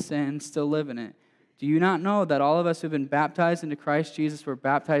died to sin still live in it? Do you not know that all of us who have been baptized into Christ Jesus were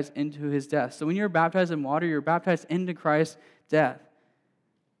baptized into his death? So when you're baptized in water, you're baptized into Christ's death.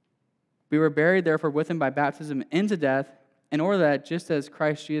 We were buried, therefore, with him by baptism into death, in order that just as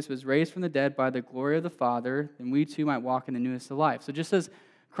Christ Jesus was raised from the dead by the glory of the Father, then we too might walk in the newness of life. So just as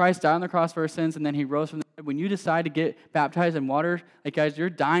Christ died on the cross for our sins and then he rose from the dead, when you decide to get baptized in water, guys, you're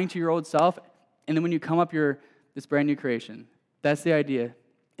dying to your old self, and then when you come up, you're this brand new creation. That's the idea.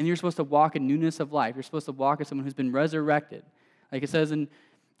 And you're supposed to walk in newness of life. You're supposed to walk as someone who's been resurrected. Like it says in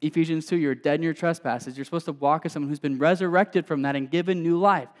Ephesians 2, you're dead in your trespasses. You're supposed to walk as someone who's been resurrected from that and given new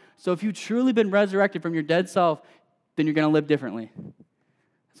life. So if you've truly been resurrected from your dead self, then you're going to live differently.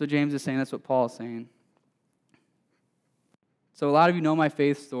 So James is saying, that's what Paul is saying. So a lot of you know my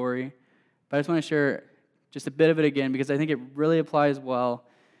faith story, but I just want to share just a bit of it again because I think it really applies well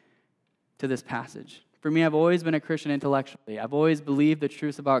to this passage. For me, I've always been a Christian intellectually. I've always believed the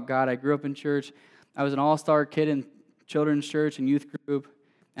truths about God. I grew up in church. I was an all-star kid in children's church and youth group,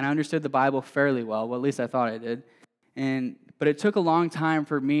 and I understood the Bible fairly well. Well, at least I thought I did. But it took a long time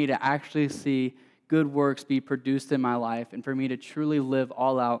for me to actually see good works be produced in my life and for me to truly live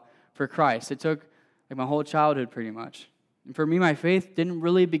all out for Christ. It took my whole childhood pretty much. And for me, my faith didn't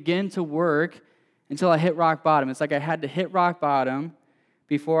really begin to work until I hit rock bottom. It's like I had to hit rock bottom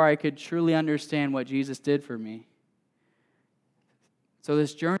before I could truly understand what Jesus did for me. So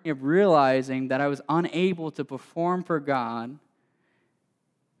this journey of realizing that I was unable to perform for God,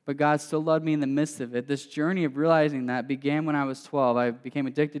 but God still loved me in the midst of it, this journey of realizing that began when I was 12. I became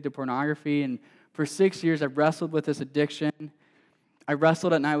addicted to pornography, and for 6 years I wrestled with this addiction. I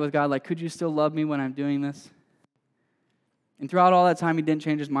wrestled at night with God, could you still love me when I'm doing this? And throughout all that time, he didn't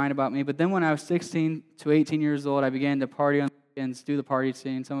change his mind about me. But then when I was 16 to 18 years old, I began to party on weekends, do the party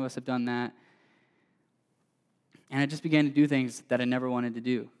scene. Some of us have done that. And I just began to do things that I never wanted to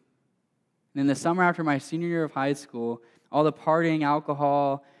do. And in the summer after my senior year of high school, all the partying,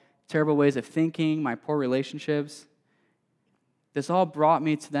 alcohol, terrible ways of thinking, my poor relationships, this all brought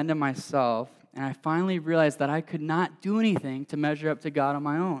me to the end of myself. And I finally realized that I could not do anything to measure up to God on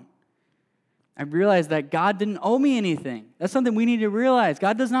my own. I realized that God didn't owe me anything. That's something we need to realize.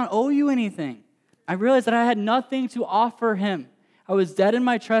 God does not owe you anything. I realized that I had nothing to offer him. I was dead in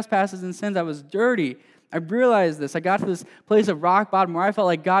my trespasses and sins. I was dirty. I realized this. I got to this place of rock bottom where I felt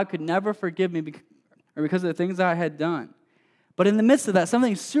like God could never forgive me because of the things that I had done. But in the midst of that,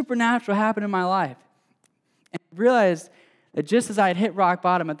 something supernatural happened in my life. And I realized that just as I had hit rock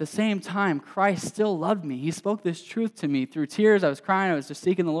bottom, at the same time, Christ still loved me. He spoke this truth to me through tears. I was crying. I was just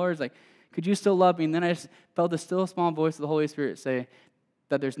seeking the Lord. It's like, could you still love me? And then I just felt the still small voice of the Holy Spirit say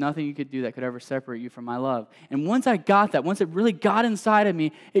that there's nothing you could do that could ever separate you from my love. And once I got that, once it really got inside of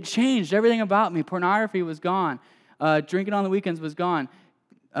me, it changed everything about me. Pornography was gone. Drinking on the weekends was gone.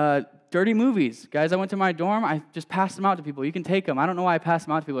 Dirty movies. Guys, I went to my dorm. I just passed them out to people. You can take them. I don't know why I passed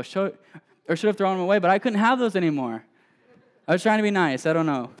them out to people. I should have thrown them away, but I couldn't have those anymore. I was trying to be nice. I don't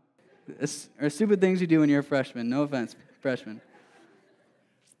know. Or stupid things you do when you're a freshman. No offense, freshman.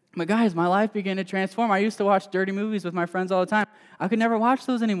 But guys, my life began to transform. I used to watch dirty movies with my friends all the time. I could never watch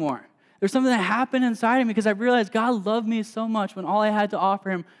those anymore. There's something that happened inside of me because I realized God loved me so much when all I had to offer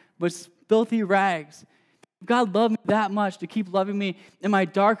him was filthy rags. God loved me that much to keep loving me in my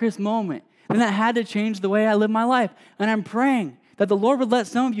darkest moment. And that had to change the way I live my life. And I'm praying that the Lord would let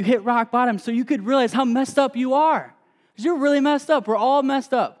some of you hit rock bottom so you could realize how messed up you are. Because you're really messed up. We're all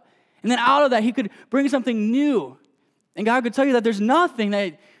messed up. And then out of that, he could bring something new. And God could tell you that there's nothing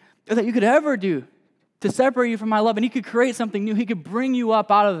that you could ever do to separate you from my love. And he could create something new. He could bring you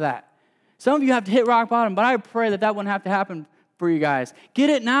up out of that. Some of you have to hit rock bottom, but I pray that wouldn't have to happen for you guys.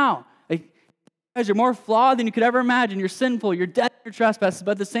 Get it now. Guys, you're more flawed than you could ever imagine. You're sinful. You're dead in your trespasses.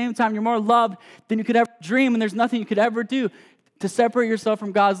 But at the same time, you're more loved than you could ever dream. And there's nothing you could ever do to separate yourself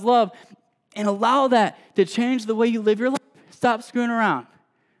from God's love. And allow that to change the way you live your life. Stop screwing around.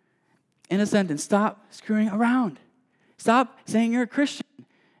 In a sentence, stop screwing around. Stop saying you're a Christian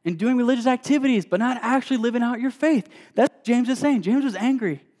and doing religious activities, but not actually living out your faith. That's what James is saying. James was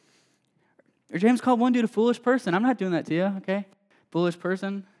angry. Or James called one dude a foolish person. I'm not doing that to you, okay? Foolish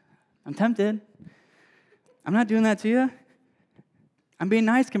person. I'm tempted. I'm not doing that to you. I'm being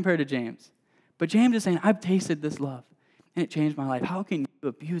nice compared to James. But James is saying, I've tasted this love, and it changed my life. How can you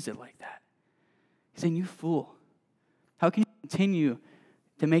abuse it like that? He's saying, you fool. How can you continue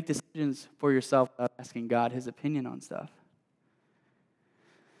to make decisions for yourself without asking God his opinion on stuff?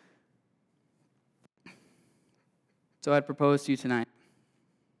 So I'd propose to you tonight,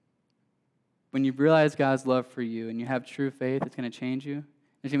 when you realize God's love for you and you have true faith, it's going to change you.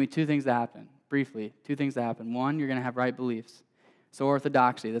 There's going to be two things that happen, briefly. Two things that happen. One, you're going to have right beliefs. So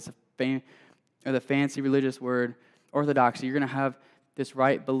orthodoxy, that's the fancy religious word, orthodoxy. You're going to have this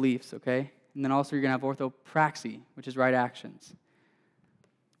right beliefs, okay? And then also you're going to have orthopraxy, which is right actions.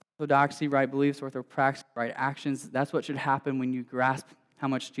 Orthodoxy, right beliefs, orthopraxy, right actions. That's what should happen when you grasp how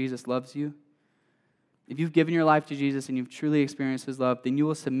much Jesus loves you. If you've given your life to Jesus and you've truly experienced his love, then you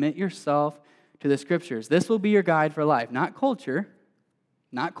will submit yourself to the scriptures. This will be your guide for life, not culture.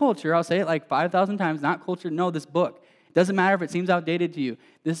 Not culture. I'll say it like 5,000 times. Not culture. No, this book. It doesn't matter if it seems outdated to you.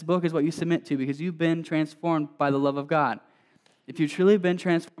 This book is what you submit to because you've been transformed by the love of God. If you've truly been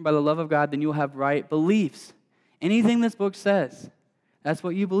transformed by the love of God, then you'll have right beliefs. Anything this book says, that's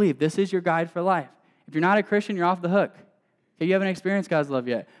what you believe. This is your guide for life. If you're not a Christian, you're off the hook. Okay, you haven't experienced God's love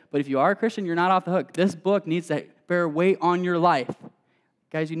yet. But if you are a Christian, you're not off the hook. This book needs to bear weight on your life.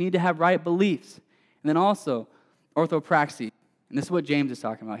 Guys, you need to have right beliefs. And then also, orthopraxy. And this is what James is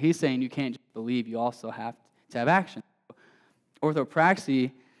talking about. He's saying you can't just believe, you also have to have action.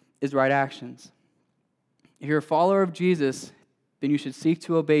 Orthopraxy is right actions. If you're a follower of Jesus, then you should seek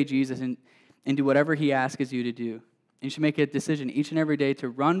to obey Jesus and do whatever he asks you to do. And you should make a decision each and every day to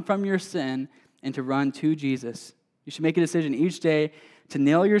run from your sin and to run to Jesus. You should make a decision each day to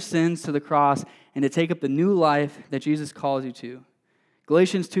nail your sins to the cross and to take up the new life that Jesus calls you to.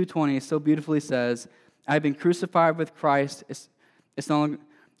 Galatians 2:20 so beautifully says, I have been crucified with Christ. It's no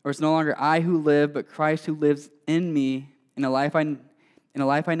longer I who live, but Christ who lives in me. In a life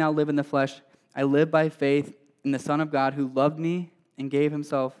I now live in the flesh, I live by faith in the Son of God who loved me and gave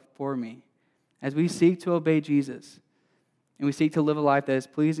himself for me. As we seek to obey Jesus and we seek to live a life that is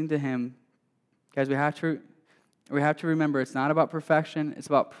pleasing to him, guys, we have to remember it's not about perfection, it's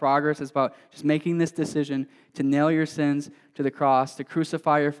about progress, it's about just making this decision to nail your sins to the cross, to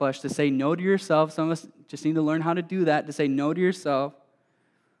crucify your flesh, to say no to yourself. Some of us just need to learn how to do that, to say no to yourself.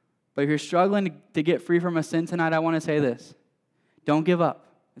 But if you're struggling to get free from a sin tonight, I want to say this. Don't give up.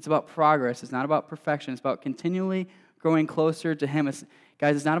 It's about progress. It's not about perfection. It's about continually growing closer to him.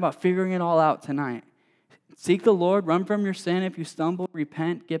 Guys, it's not about figuring it all out tonight. Seek the Lord, run from your sin. If you stumble,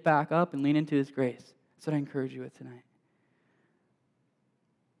 repent, get back up, and lean into his grace. That's what I encourage you with tonight.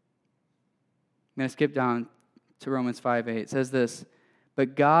 I'm going to skip down to Romans 5:8. It says this,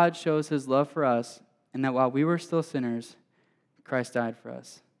 but God shows his love for us, and that while we were still sinners, Christ died for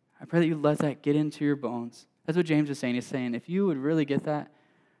us. I pray that you let that get into your bones. That's what James is saying. He's saying, if you would really get that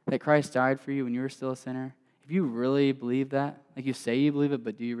Christ died for you when you were still a sinner, if you really believe that, like you say you believe it,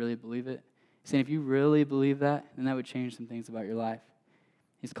 but do you really believe it? He's saying, if you really believe that, then that would change some things about your life.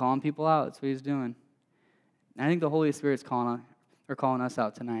 He's calling people out. That's what he's doing. And I think the Holy Spirit's calling us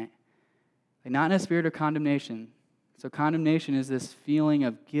out tonight. Like not in a spirit of condemnation. So condemnation is this feeling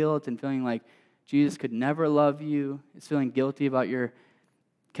of guilt and feeling like Jesus could never love you. It's feeling guilty about your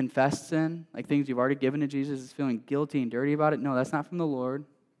confessed sin, like things you've already given to Jesus. It's feeling guilty and dirty about it. No, that's not from the Lord.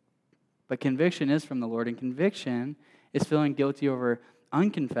 But conviction is from the Lord. And conviction is feeling guilty over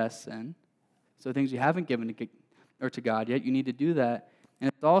unconfessed sin. So things you haven't given or to God yet. You need to do that. And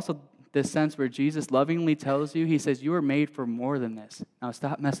it's also this sense where Jesus lovingly tells you, he says, you are made for more than this. Now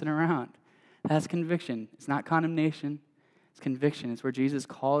stop messing around. That's conviction. It's not condemnation. It's conviction. It's where Jesus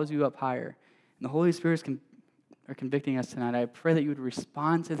calls you up higher. And the Holy Spirit are convicting us tonight. I pray that you would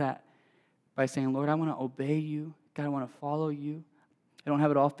respond to that by saying, Lord, I want to obey you. God, I want to follow you. I don't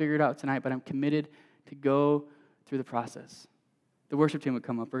have it all figured out tonight, but I'm committed to go through the process. The worship team would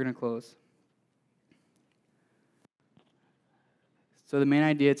come up. We're going to close. So the main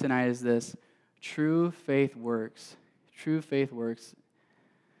idea tonight is this. True faith works. True faith works.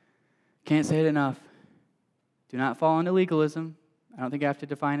 Can't say it enough. Do not fall into legalism. I don't think I have to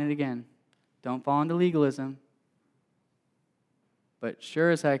define it again. Don't fall into legalism. But sure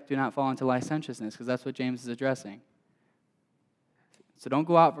as heck, do not fall into licentiousness, because that's what James is addressing. So don't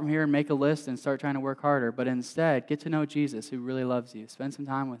go out from here and make a list and start trying to work harder, but instead, get to know Jesus, who really loves you. Spend some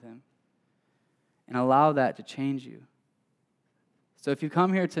time with him. And allow that to change you. So if you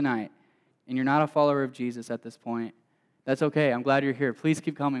come here tonight and you're not a follower of Jesus at this point, that's okay. I'm glad you're here. Please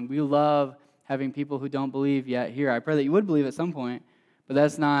keep coming. We love having people who don't believe yet here. I pray that you would believe at some point, but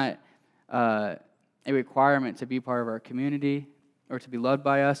that's not a requirement to be part of our community or to be loved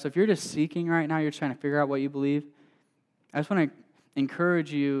by us. So if you're just seeking right now, you're trying to figure out what you believe, I just want to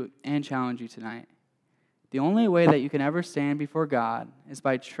encourage you and challenge you tonight. The only way that you can ever stand before God is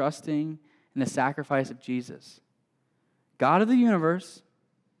by trusting in the sacrifice of Jesus. God of the universe,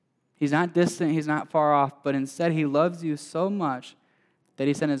 he's not distant, he's not far off, but instead he loves you so much that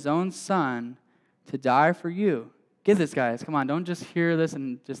he sent his own son to die for you. Get this, guys. Come on, don't just hear this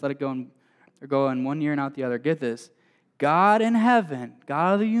and just let it go in one ear and out the other. Get this. God in heaven,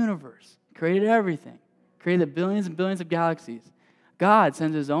 God of the universe, created everything, created the billions and billions of galaxies. God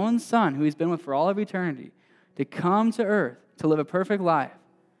sends his own son, who he's been with for all of eternity, to come to earth, to live a perfect life,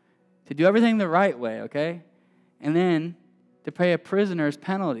 to do everything the right way, okay? And then to pay a prisoner's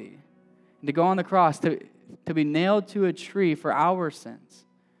penalty, and to go on the cross, to be nailed to a tree for our sins.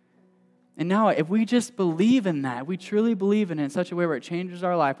 And now, if we just believe in that, we truly believe in it in such a way where it changes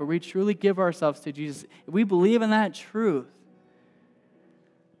our life, where we truly give ourselves to Jesus, if we believe in that truth,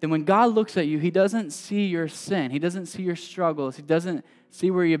 then when God looks at you, he doesn't see your sin. He doesn't see your struggles. He doesn't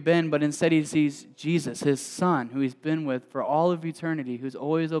see where you've been, but instead he sees Jesus, his son, who he's been with for all of eternity, who's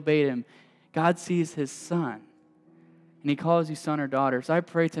always obeyed him. God sees his son. And he calls you son or daughter. So I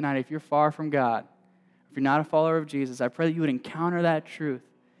pray tonight, if you're far from God, if you're not a follower of Jesus, I pray that you would encounter that truth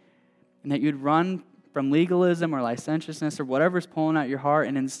and that you'd run from legalism or licentiousness or whatever's pulling at your heart,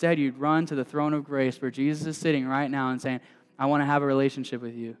 and instead you'd run to the throne of grace where Jesus is sitting right now and saying, I want to have a relationship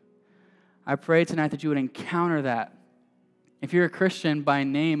with you. I pray tonight that you would encounter that. If you're a Christian by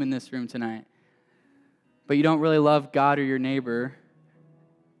name in this room tonight, but you don't really love God or your neighbor,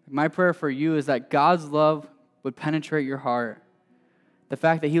 my prayer for you is that God's love would penetrate your heart. The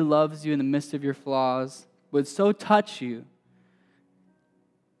fact that he loves you in the midst of your flaws would so touch you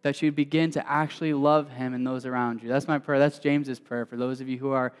that you'd begin to actually love him and those around you. That's my prayer. That's James's prayer for those of you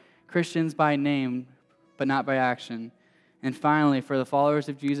who are Christians by name, but not by action. And finally, for the followers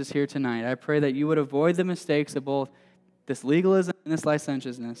of Jesus here tonight, I pray that you would avoid the mistakes of both this legalism and this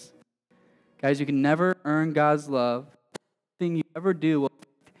licentiousness. Guys, you can never earn God's love. Nothing you ever do will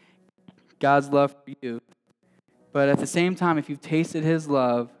God's love for you. But at the same time, if you've tasted his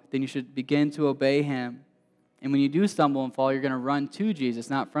love, then you should begin to obey him. And when you do stumble and fall, you're going to run to Jesus,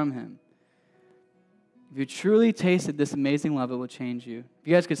 not from him. If you truly tasted this amazing love, it will change you. If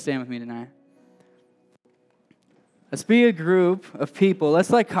you guys could stand with me tonight. Let's be a group of people. Let's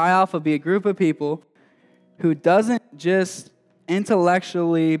let Chi Alpha be a group of people who doesn't just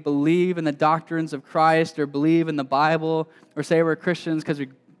intellectually believe in the doctrines of Christ or believe in the Bible or say we're Christians because we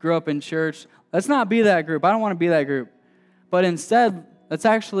grew up in church. Let's not be that group. I don't want to be that group. But instead, let's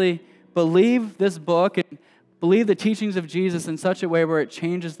actually believe this book and believe the teachings of Jesus in such a way where it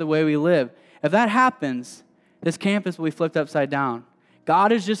changes the way we live. If that happens, this campus will be flipped upside down.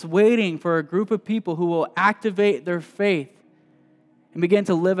 God is just waiting for a group of people who will activate their faith and begin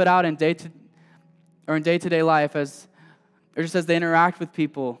to live it out in day-to-day life or just as they interact with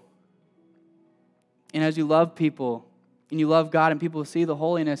people. And as you love people and you love God and people see the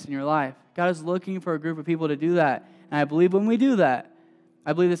holiness in your life, God is looking for a group of people to do that. And I believe when we do that,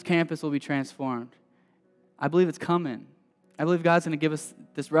 I believe this campus will be transformed. I believe it's coming. I believe God's going to give us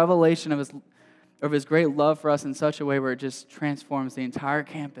this revelation of his great love for us in such a way where it just transforms the entire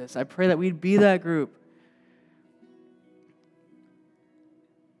campus. I pray that we'd be that group.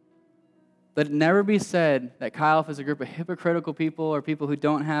 Let it never be said that Chi Alpha is a group of hypocritical people or people who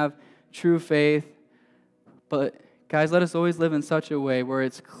don't have true faith. But guys, let us always live in such a way where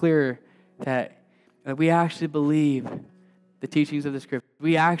it's clear that That we actually believe the teachings of the Scripture.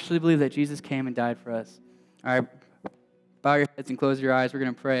 We actually believe that Jesus came and died for us. All right, bow your heads and close your eyes. We're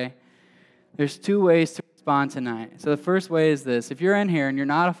going to pray. There's two ways to respond tonight. So the first way is this. If you're in here and you're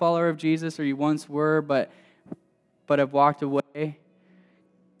not a follower of Jesus, or you once were but have walked away,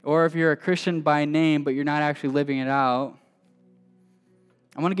 or if you're a Christian by name but you're not actually living it out,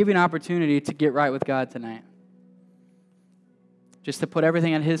 I want to give you an opportunity to get right with God tonight. Just to put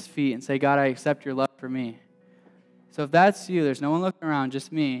everything at His feet and say, God, I accept your love for me. So if that's you, there's no one looking around,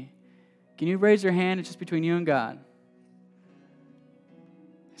 just me. Can you raise your hand? It's just between you and God.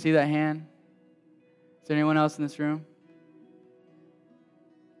 See that hand? Is there anyone else in this room?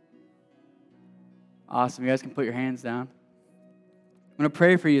 Awesome. You guys can put your hands down. I'm going to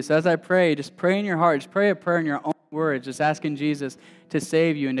pray for you. So as I pray, just pray in your heart. Just pray a prayer in your own words, just asking Jesus to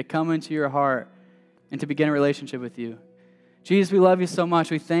save you and to come into your heart and to begin a relationship with you. Jesus, we love you so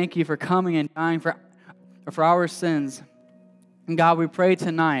much. We thank you for coming and dying for our sins. And God, we pray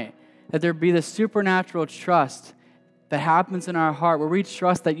tonight that there be this supernatural trust that happens in our heart where we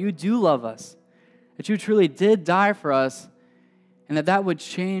trust that you do love us, that you truly did die for us, and that would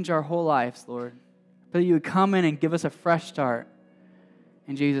change our whole lives, Lord. That you would come in and give us a fresh start.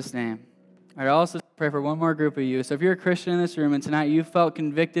 In Jesus' name. I also pray for one more group of you. So if you're a Christian in this room and tonight you felt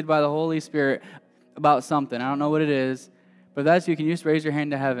convicted by the Holy Spirit about something, I don't know what it is, but if that's you, can you just raise your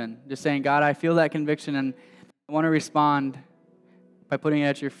hand to heaven? Just saying, God, I feel that conviction and I want to respond by putting it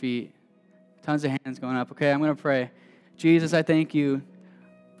at your feet. Tons of hands going up. Okay, I'm going to pray. Jesus, I thank you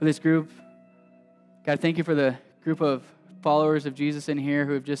for this group. God, thank you for the group of followers of Jesus in here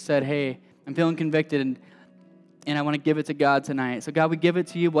who have just said, hey, I'm feeling convicted and I want to give it to God tonight. So God, we give it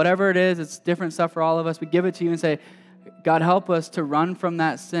to you. Whatever it is, it's different stuff for all of us. We give it to you and say, God, help us to run from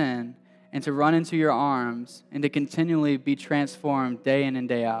that sin and to run into your arms and to continually be transformed day in and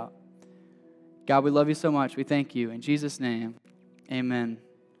day out. God, we love you so much. We thank you. In Jesus' name, amen.